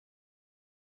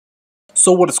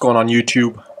So what is going on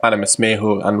YouTube? My name is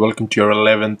Mehul and welcome to your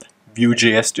 11th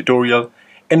VueJS tutorial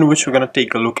in which we're going to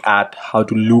take a look at how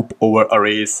to loop over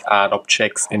arrays and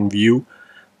objects in Vue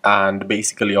and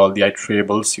basically all the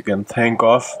iterables you can think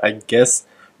of. I guess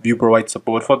Vue provides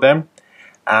support for them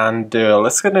and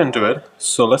let's get into it.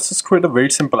 So let's just create a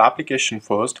very simple application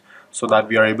first so that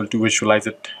we are able to visualize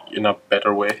it in a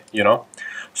better way,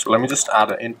 So let me just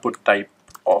add an input type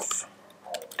of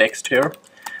text here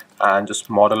and just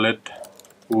model it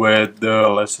with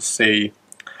let's just say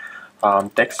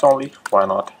text only. Why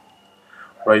not,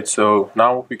 right? So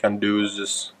now what we can do is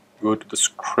just go to the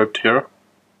script here,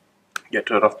 get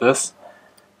rid of this,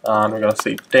 and we're gonna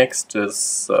say text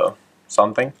is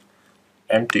something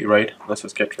empty, right? Let's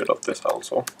just get rid of this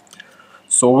also.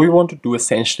 So what we want to do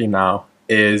essentially now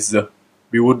is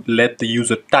we would let the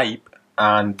user type,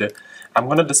 and I'm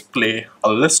gonna display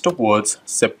a list of words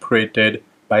separated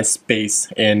by space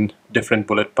in different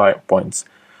bullet points,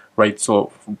 right?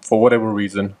 So for whatever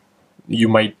reason, you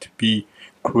might be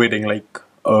creating like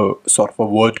a sort of a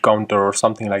word counter or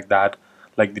something like that,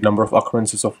 like the number of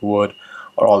occurrences of a word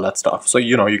or all that stuff. So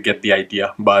you get the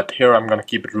idea. But here I'm gonna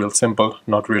keep it real simple,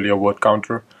 not really a word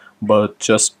counter, but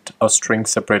just a string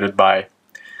separated by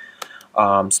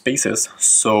spaces.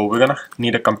 So we're gonna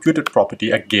need a computed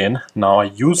property again. Now I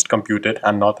used computed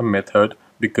and not a method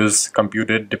because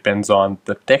computed depends on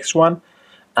the text one,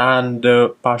 and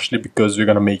partially because we're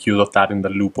gonna make use of that in the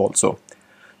loop also.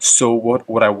 So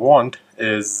what I want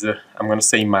is I'm gonna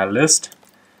say my list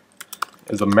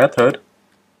is a method,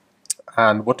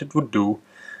 and what it would do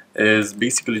is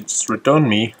basically just return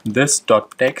me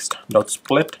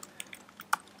this.text.split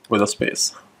with a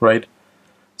space, right?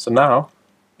 So now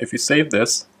if you save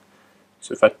this,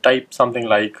 so if I type something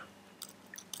like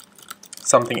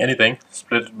anything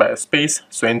split by a space,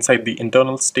 so inside the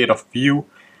internal state of Vue,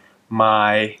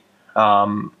 my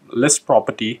list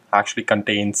property actually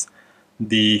contains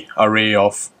the array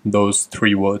of those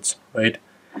three words, right?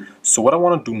 So what I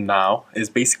want to do now is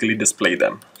basically display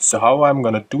them. So how I'm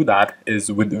going to do that is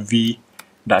with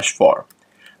v-for.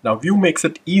 Now Vue makes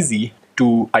it easy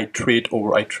to iterate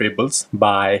over iterables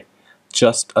by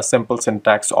just a simple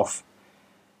syntax of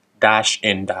dash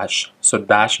in dash. So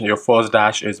dash, your first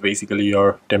dash is basically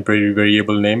your temporary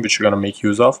variable name which you're going to make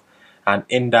use of, and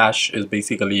in dash is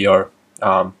basically your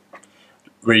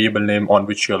variable name on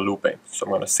which you're looping. So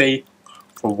I'm going to say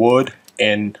for word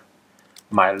in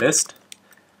my list,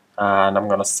 and I'm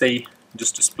going to say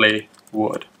just display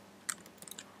word.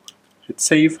 Hit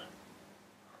save.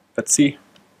 Let's see,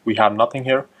 we have nothing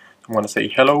here. I'm going to say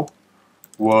hello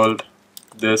world,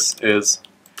 this is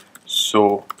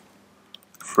so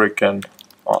freaking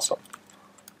awesome,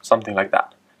 something like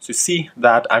that. So you see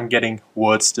that I'm getting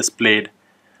words displayed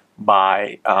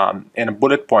by in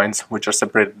bullet points which are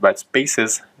separated by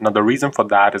spaces. Now the reason for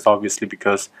that is obviously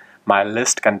because my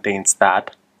list contains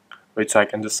that, right? So I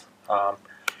can just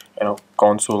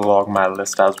console log my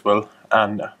list as well,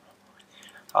 and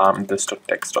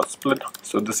this.text.split.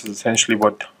 So this is essentially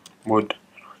what would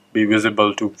be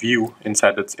visible to Vue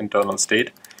inside its internal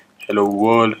state. Hello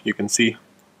world, you can see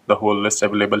the whole list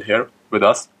available here with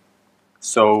us.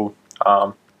 So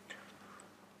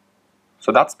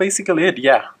so that's basically it.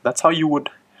 Yeah, that's how you would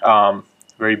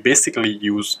very basically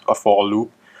use a for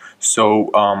loop. So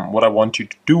what I want you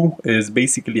to do is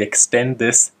basically extend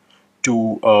this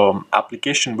to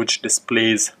application which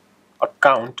displays a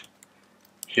count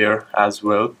here as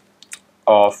well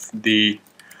of the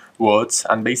words,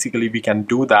 and basically we can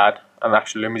do that. And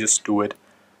actually let me just do it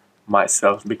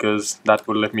myself because that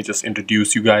will let me just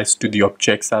introduce you guys to the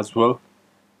objects as well.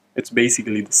 It's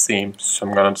basically the same. So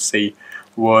I'm gonna say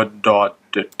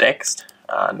word.text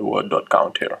and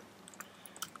word.count here,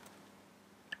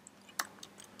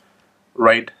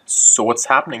 right? So what's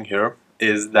happening here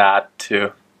is that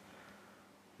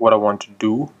what I want to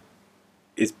do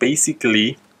is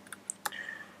basically,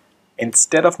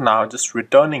 instead of now just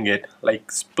returning it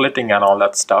like splitting and all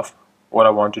that stuff, what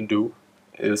I want to do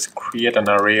is create an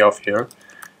array of here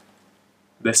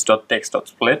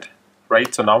this.text.split,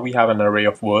 right? So now we have an array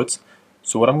of words.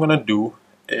 So what I'm gonna do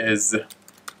is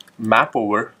map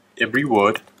over every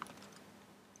word,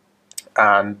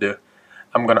 and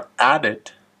I'm gonna add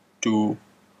it to,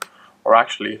 or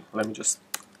actually let me just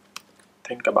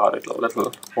think about it a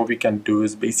little. What we can do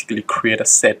is basically create a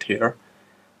set here,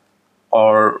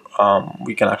 or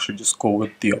we can actually just go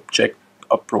with the object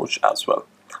approach as well.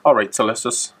 Alright, so let's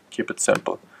just keep it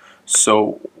simple.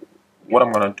 So what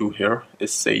I'm gonna do here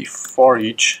is say for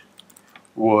each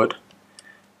word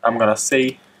I'm gonna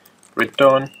say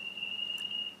return,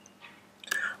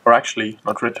 or actually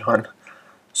not return,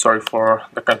 sorry for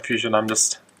the confusion, I'm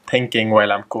just thinking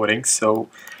while I'm coding. So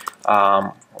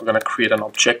we're gonna create an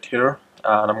object here,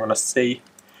 and I'm gonna say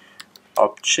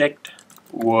object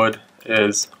word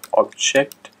is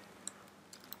object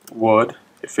word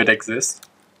if it exists,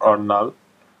 or null,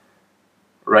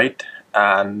 right?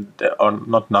 And or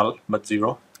not null but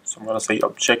 0. So I'm gonna say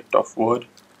object of word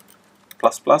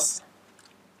plus plus,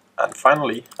 and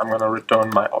finally I'm gonna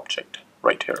return my object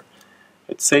right here.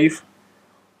 Hit save.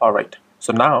 Alright,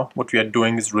 so now what we are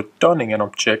doing is returning an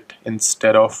object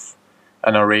instead of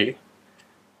an array,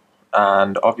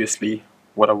 and obviously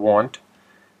what I want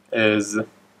is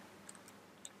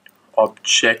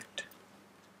object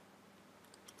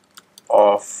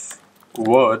of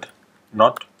word,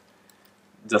 not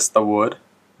just the word,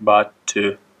 but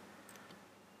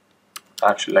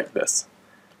actually like this.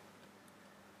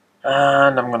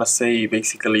 And I'm gonna say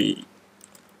basically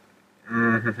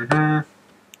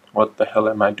what the hell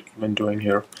am I even doing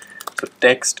here? So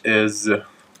text is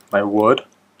my word,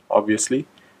 obviously,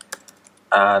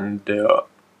 and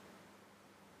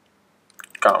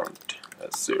count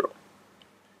is 0.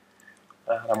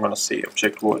 And I'm gonna say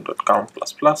object word dot count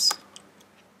plus plus.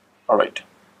 All right.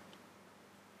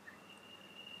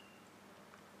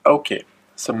 Okay.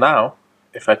 So now,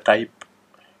 if I type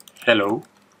hello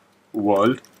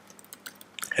world,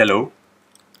 hello,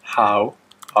 how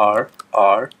are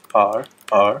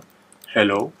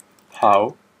hello,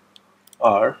 how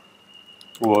are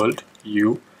world,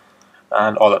 you,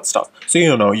 and all that stuff. So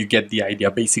you get the idea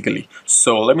basically.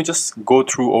 So let me just go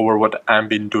through over what I've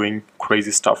been doing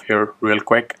crazy stuff here real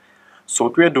quick. So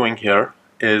what we are doing here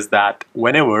is that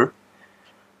whenever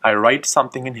I write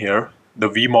something in here, the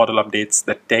V model updates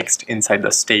the text inside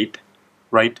the state,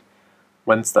 right?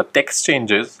 Once the text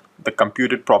changes, the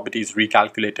computed property is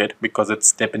recalculated because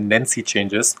its dependency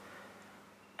changes.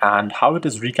 And how it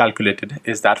is recalculated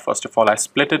is that first of all, I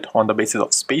split it on the basis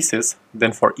of spaces.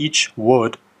 Then for each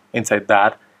word inside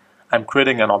that, I'm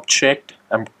creating an object.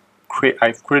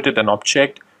 I've created an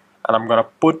object, and I'm gonna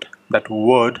put that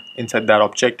word inside that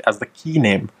object as the key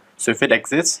name. So if it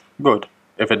exists, good.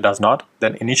 If it does not,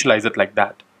 then initialize it like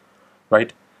that,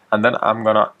 right? And then I'm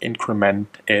gonna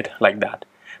increment it like that.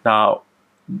 Now,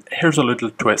 here's a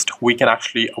little twist. We can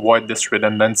actually avoid this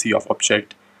redundancy of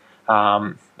object.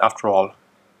 After all,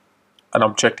 an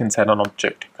object inside an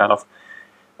object, kind of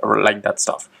like that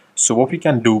stuff. So what we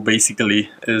can do basically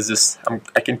is just,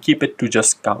 I can keep it to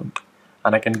just count,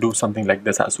 and I can do something like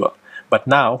this as well. But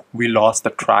now we lost the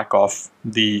track of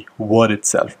the word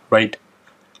itself, right?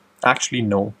 Actually,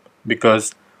 no,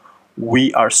 because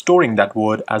we are storing that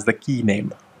word as the key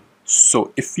name.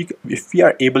 So if we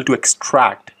are able to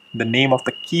extract the name of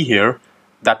the key here,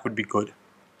 that would be good,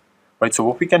 right? So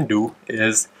what we can do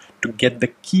is to get the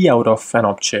key out of an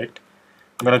object,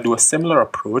 I'm going to do a similar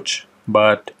approach,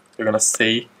 but we're going to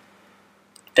say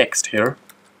text here.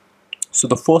 So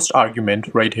the first argument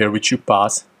right here which you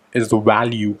pass is the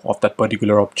value of that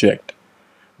particular object,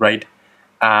 right?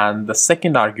 And the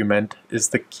second argument is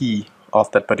the key of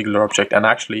that particular object. And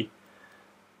actually,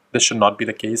 this should not be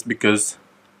the case because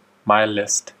my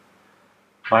list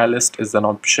is an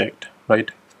object, right?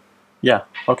 Yeah,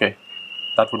 okay,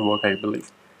 that would work, I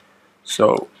believe.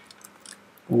 So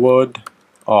word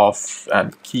of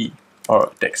and key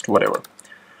or text, whatever,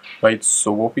 right?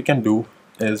 So what we can do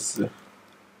is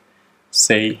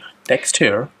say text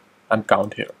here and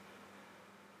count here.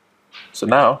 So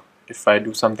now if I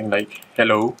do something like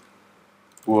hello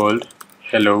world,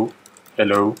 hello,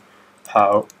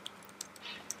 how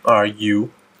are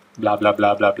you, blah blah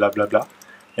blah blah blah blah blah,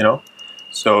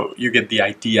 so you get the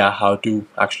idea how to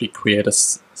actually create a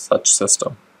such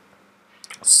system.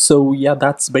 So yeah,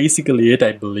 that's basically it,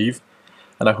 I believe,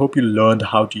 and I hope you learned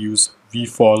how to use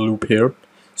v-for loop here.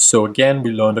 So again,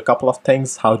 we learned a couple of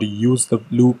things: how to use the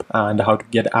loop and how to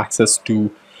get access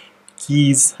to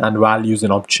keys and values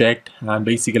in object, and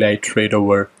basically I iterate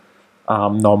over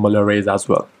normal arrays as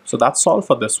well. So that's all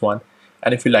for this one,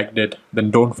 and if you liked it,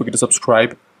 then don't forget to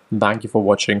subscribe. Thank you for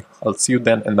watching. I'll see you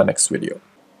then in the next video.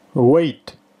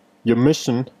 Wait, your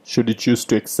mission, should you choose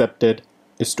to accept it,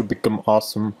 is to become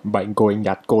awesome by going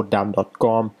at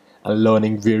codedam.com and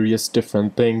learning various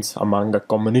different things among a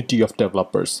community of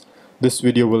developers. This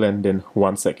video will end in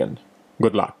 1 second.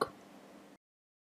 Good luck.